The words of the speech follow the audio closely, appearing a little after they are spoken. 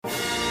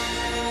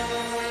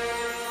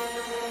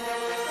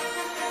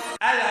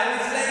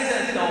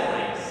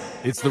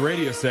It's the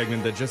radio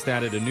segment that just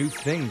added a new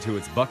thing to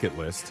its bucket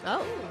list.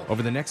 Oh.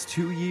 Over the next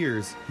 2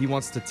 years, he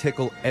wants to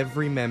tickle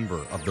every member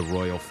of the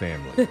royal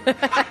family.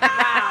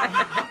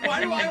 Why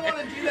do I want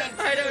to do that?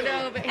 I don't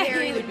know, but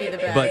Harry would be the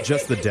best. But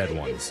just the dead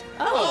ones.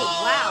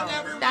 Oh, wow.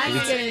 Never That's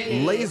mind.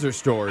 getting Laser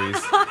Stories,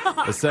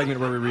 a segment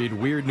where we read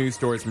weird news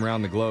stories from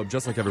around the globe,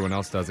 just like everyone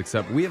else does,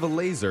 except we have a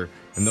laser,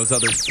 and those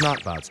other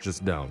snotbots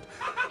just don't.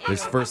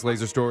 This first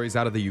laser story is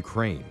out of the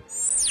Ukraine.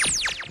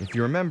 If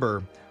you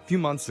remember, a few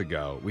months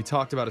ago, we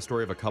talked about a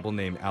story of a couple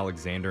named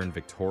Alexander and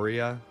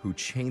Victoria who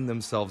chained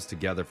themselves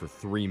together for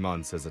 3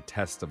 months as a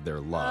test of their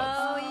love.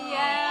 Oh,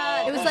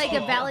 yeah. It was like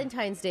a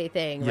Valentine's Day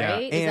thing,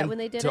 right? Is and that when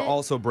they did to it?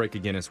 also break a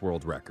Guinness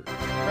World Record.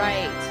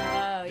 Right.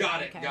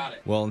 Got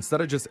it. Well,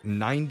 instead of just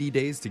 90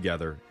 days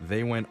together,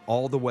 they went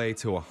all the way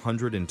to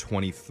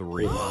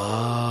 123. That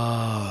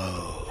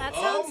sounds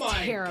Oh my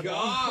terrible.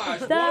 gosh.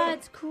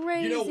 That's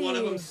crazy. You know, one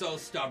of them's so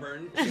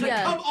stubborn. She's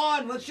Yeah. like, come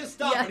on, let's just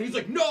stop. Yeah. And he's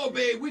like, no,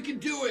 babe, we can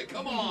do it.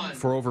 Come on.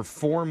 For over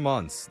 4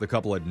 months, the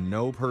couple had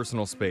no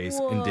personal space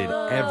and did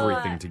Whoa.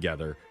 everything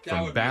together, That from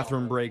would be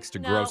bathroom awful. breaks to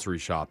No. grocery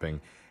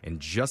shopping. And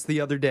just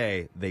the other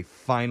day, they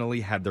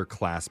finally had their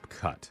clasp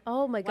cut.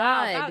 Oh, my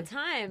Wow, God. about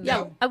time.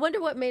 Yeah, I wonder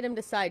what made him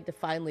decide to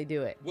finally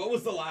do it. What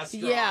was the last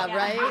straw? Yeah, Yeah.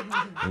 right?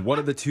 And what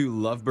did the two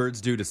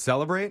lovebirds do to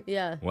celebrate?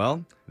 Yeah.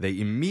 Well, they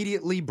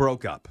immediately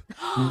broke up.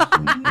 No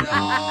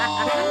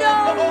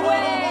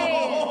way!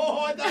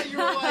 I thought you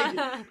were like,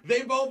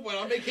 they both went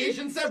on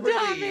vacation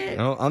separately.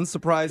 Well,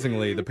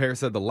 unsurprisingly, the pair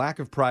said the lack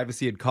of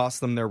privacy had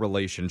cost them their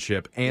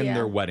relationship and Yeah.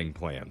 their wedding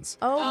plans.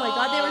 Oh, my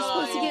God. They were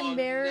supposed to Oh, get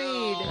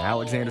married. no.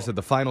 Alexander said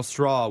the final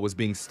straw was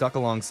being stuck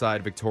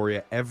alongside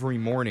Victoria every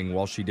morning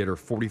while she did her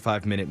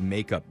 45-minute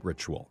makeup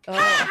ritual.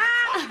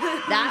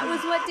 That was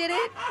what did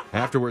it?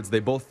 Afterwards, they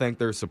both thanked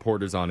their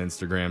supporters on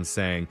Instagram,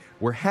 saying,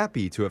 "We're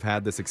happy to have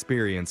had this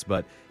experience,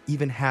 but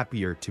even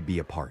happier to be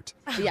apart."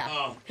 Yeah.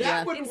 Oh, that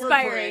Yeah. wouldn't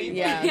Inspiring. work for anybody.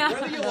 Yeah.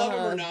 Whether you love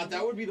him or not,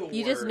 that would be the worst.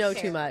 You just know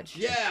too much.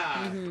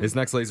 Yeah. This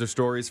next laser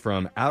story is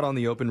from Out on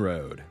the Open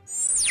Road.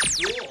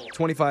 Cool.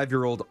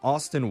 25-year-old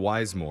Austin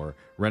Wisemore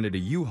rented a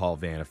U-Haul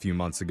van a few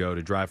months ago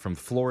to drive from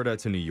Florida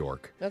to New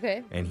York,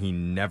 Okay. and he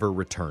never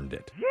returned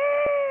it.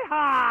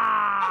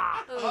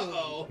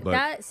 Uh-oh. But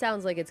That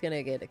sounds like it's going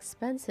to get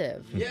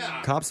expensive.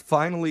 Yeah. cops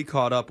finally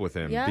caught up with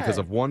him Yeah. because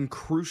of one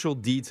crucial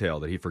detail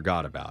that he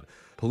forgot about.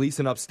 Police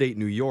in upstate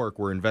New York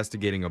were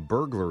investigating a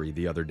burglary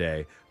the other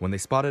day when they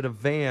spotted a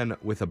van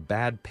with a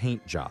bad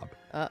paint job.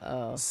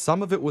 Uh-oh.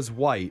 Some of it was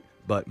white,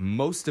 but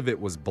most of it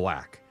was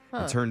black.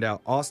 It turned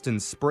out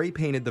Austin spray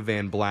painted the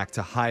van black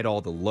to hide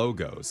all the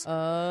logos.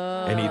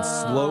 And he'd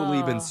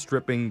slowly been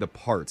stripping the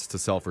parts to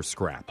sell for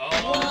scrap.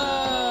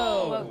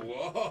 Whoa.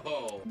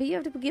 But you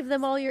have to give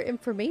them all your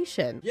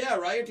information. Yeah,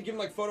 right? You have to give him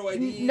like photo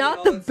ID. and Not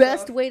all the that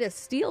best stuff. way to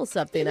steal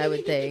something, I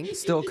would think.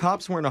 Still,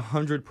 cops weren't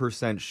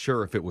 100%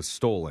 sure if it was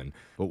stolen,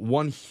 but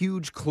one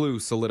huge clue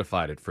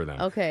solidified it for them.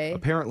 Okay.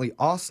 Apparently,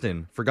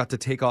 Austin forgot to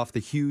take off the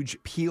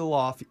huge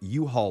peel-off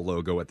U-Haul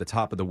logo at the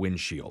top of the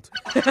windshield.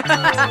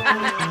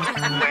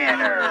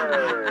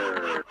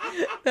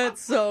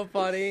 That's so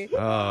funny.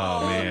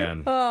 Oh,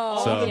 man. Oh.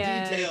 All the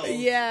Yeah. details.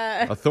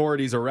 Yeah.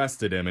 Authorities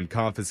arrested him and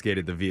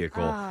confiscated the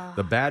vehicle.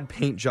 The bad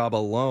paint job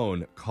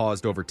alone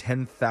caused over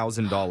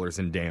 $10,000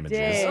 in damages.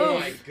 Dang. Oh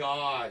my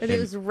gosh. And it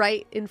was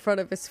right in front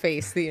of his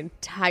face the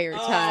entire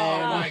Oh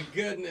time. my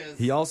goodness.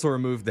 He also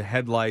removed the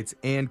headlights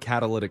and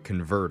catalytic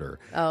converter.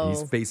 Oh.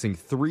 He's facing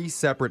 3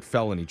 separate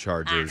felony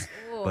charges,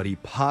 but he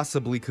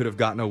possibly could have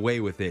gotten away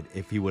with it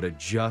if he would have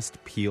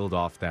just peeled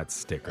off that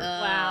sticker.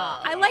 Wow.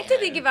 I like to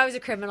think if I was a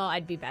criminal,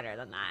 I'd be better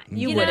than that.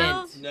 You know?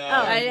 wouldn't. No.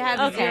 I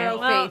have Okay, zero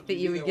well, faith that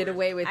you would neither get would.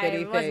 away with I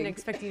anything. wasn't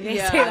expecting you to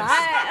Yeah. say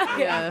that.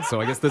 Yeah. So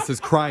I guess this is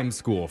crime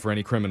school for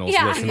any criminals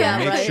Yeah. listening. Yeah,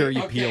 Make right. sure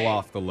you Okay. peel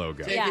off the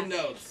logo. Taking Yeah.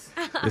 notes.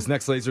 This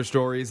next laser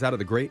story is out of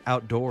the great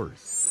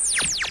outdoors.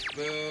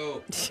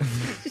 Boo.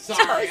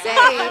 Sorry.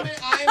 Jose.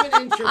 I'm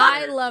an introvert.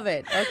 I love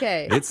it.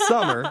 Okay. It's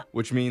summer,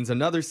 which means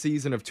another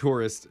season of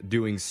tourists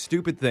doing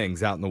stupid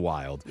things out in the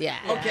wild. Yeah.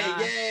 Okay,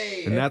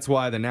 yay. And that's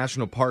why the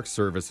National Park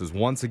Service has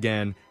once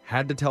again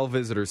had to tell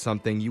visitors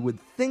something you would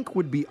think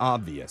would be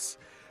obvious.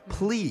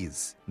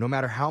 Please, no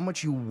matter how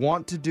much you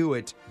want to do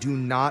it, do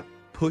not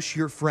push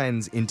your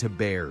friends into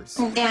bears.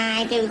 That's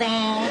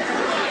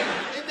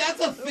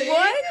a thing?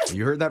 What?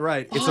 You heard that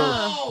right. It's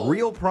Oh. a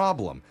real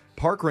problem.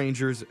 Park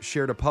rangers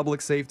shared a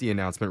public safety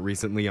announcement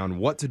recently on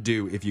what to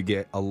do if you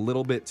get a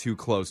little bit too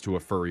close to a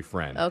furry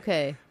friend.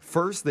 Okay.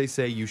 First, they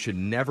say you should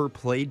never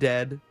play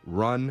dead,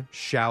 run,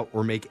 shout,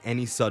 or make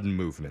any sudden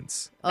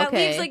movements. That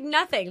Okay. leaves like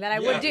nothing that I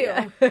would do.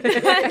 Yeah.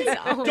 That's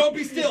all. Don't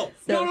be still.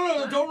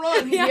 No, don't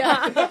run.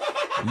 Yeah.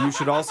 You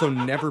should also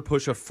never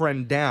push a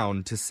friend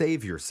down to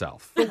save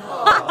yourself.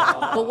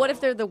 But what if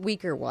they're the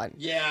weaker one?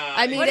 Yeah.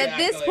 I mean, at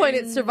this exactly. point,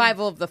 it's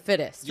survival of the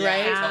fittest, Yeah,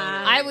 right?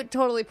 totally. I would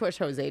totally push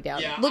Jose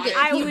down. Yeah, Look,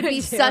 I he would would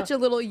be too. such a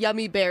little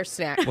yummy bear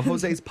snack. Well,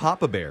 Jose's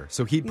Papa Bear,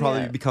 so he'd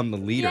probably Yeah. become the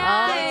leader.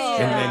 Nice.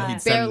 And then he'd Bear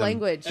send them,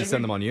 language. he'd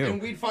send them on you.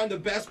 And we'd find the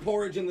best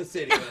porridge in the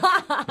city.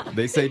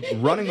 They say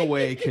running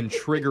away can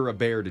trigger a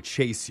bear to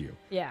chase you.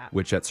 Yeah.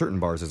 Which at certain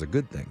bars is a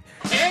good thing.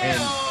 That's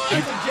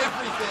a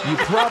Jeffrey thing. You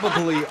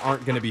probably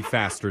aren't going to be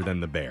faster than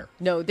the bear.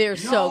 No, they're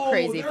so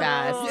crazy they're-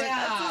 fast.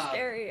 Yeah.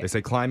 Scary. They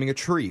say climbing a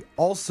tree,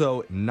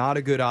 also not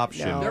a good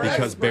option No. They're because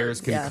experts.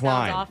 bears can Yeah.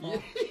 climb. Sounds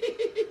awful.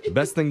 The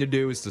best thing to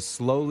do is to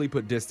slowly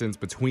put distance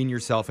between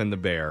yourself and the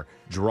bear.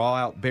 Draw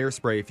out bear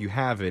spray if you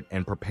have it,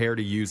 and prepare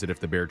to use it if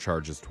the bear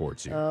charges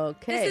towards you.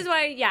 Okay. This is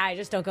why, I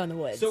just don't go in the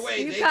woods. So wait,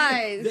 You they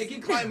guys.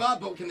 Can climb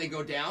up, but can they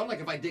go down? Like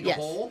if I dig Yes.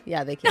 a hole?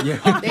 Yeah, they can. Yeah.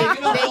 They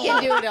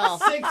can do it all.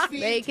 6 feet,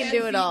 They can 10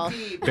 do it feet all.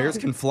 deep. Bears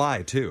can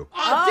fly too.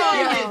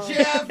 Oh, dang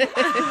it,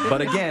 Jeff.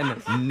 But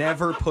again,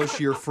 never push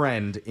your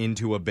friend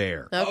into a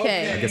bear.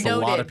 Okay. I I guess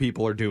Noted. a lot of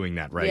people are doing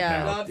that right Yeah.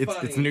 now. Not It's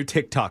funny. the new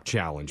TikTok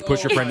challenge.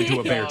 Push your Oh friend into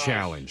my a bear gosh.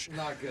 challenge.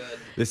 Not good.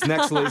 This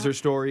next laser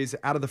story is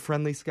out of the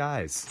friendly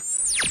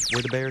skies,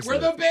 where the bears Where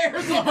live. the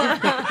bears are.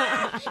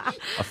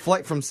 A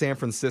flight from San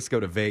Francisco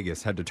to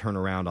Vegas had to turn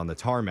around on the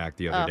tarmac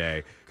the other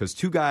day because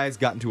two guys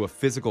got into a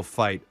physical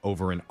fight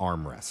over an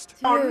armrest.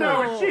 Oh my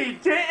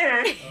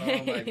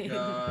And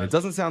god. it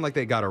doesn't sound like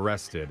they got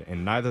arrested,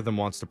 and neither of them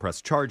wants to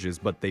press charges,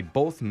 but they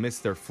both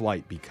missed their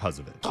flight because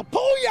of it.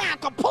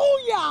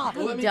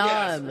 Well, let me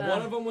guess. Dumb.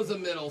 One of them was a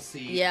middle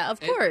seat. Yeah,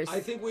 of And course. I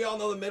think we all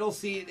know the middle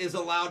seat is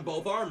allowed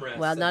both armrests.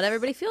 Well, not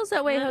everybody feels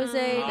that way,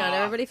 Jose. Not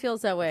everybody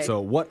feels that way. So,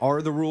 what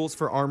are the rules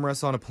for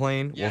armrests on a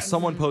plane? Well, Yes.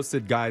 someone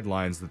posted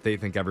guidelines that they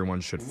think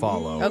everyone should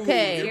follow.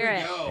 Okay. Here Hear we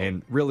it. go.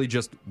 And really,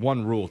 just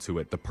one rule to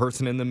it: the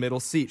person in the middle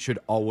seat should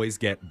always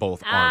get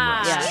both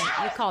Ah, armrests.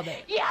 Yeah. you called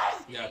it. yeah,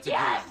 it's agreed.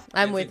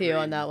 I'm It's with you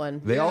agreed. on that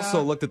one. They Yeah.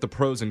 also looked at the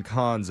pros and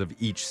cons of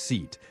each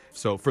seat.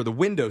 So, for the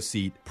window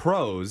seat,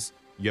 pros,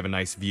 you have a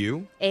nice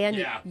view. And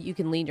Yeah. you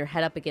can lean your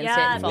head up against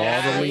Yeah, it and fall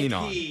Wall to asleep. lean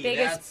on. Key.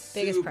 Biggest- That's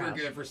biggest super pro.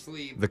 good for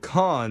sleep. The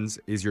cons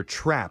is you're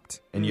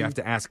trapped, and Mm. you have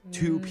to ask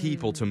two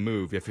people to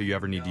move if you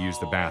ever need to use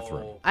the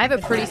bathroom. Oh, I have a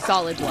pretty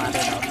solid bladder,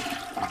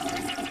 though.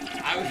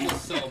 I would feel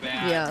so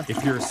bad. Yeah.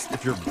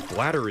 If your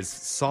bladder is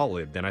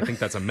solid, then I think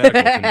that's a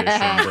medical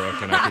condition,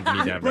 Brooke, and I think you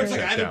need to have it Brooke's like,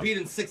 I checked haven't out. peed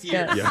in 6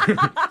 years. Yeah.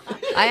 Yeah.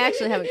 I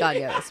actually haven't gone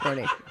yet this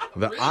morning.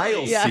 The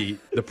aisle Yeah. seat,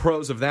 the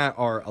pros of that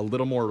are a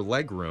little more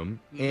leg room,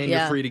 and Yeah.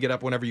 you're free to get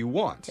up whenever you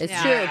want. It's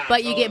Yeah, true,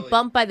 but you totally. get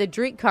bumped by the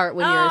drink cart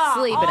when you're Oh,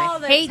 asleep, and all I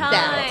the hate time.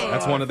 that.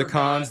 That's Oh, one I of the forgot.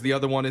 cons. The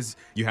other one is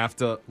you have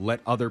to let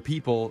other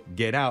people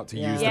get out to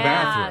use the Yeah,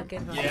 bathroom.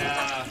 good one.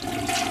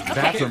 Yeah.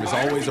 Bathroom is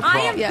always a I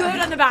problem. am Yeah.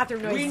 good on the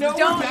bathroom noises. We know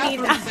Don't what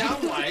need bathrooms that.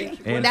 sound like.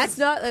 And That's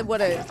not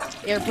what an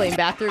airplane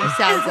bathroom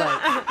sounds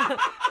like.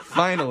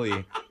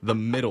 finally, the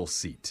middle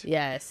seat.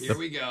 Yes. Here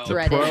we go. The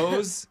Dread it.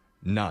 pros,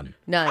 none.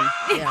 None.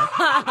 Yeah.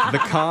 The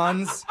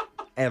cons,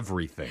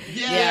 everything.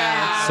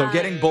 Yeah. So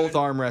getting both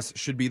armrests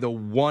should be the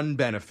one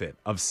benefit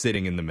of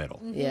sitting in the middle.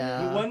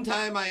 Yeah. One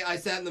time I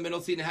sat in the middle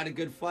seat and had a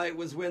good flight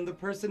was when the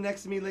person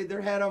next to me laid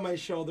their head on my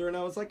shoulder and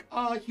I was like,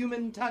 oh,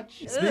 human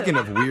touch. Speaking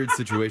of weird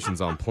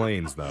situations on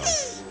planes, though,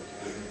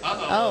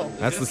 Oh.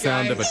 that's the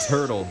sound of a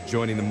turtle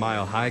joining the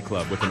Mile High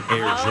Club with an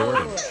Air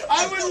Jordan.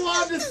 I would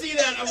love to see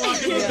that. I'm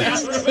walking in the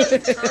bathroom with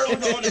a turtle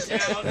going to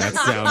town. That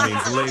sound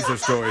means Laser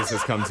Stories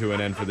has come to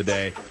an end for the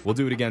day. We'll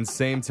do it again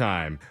same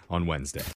time on Wednesday.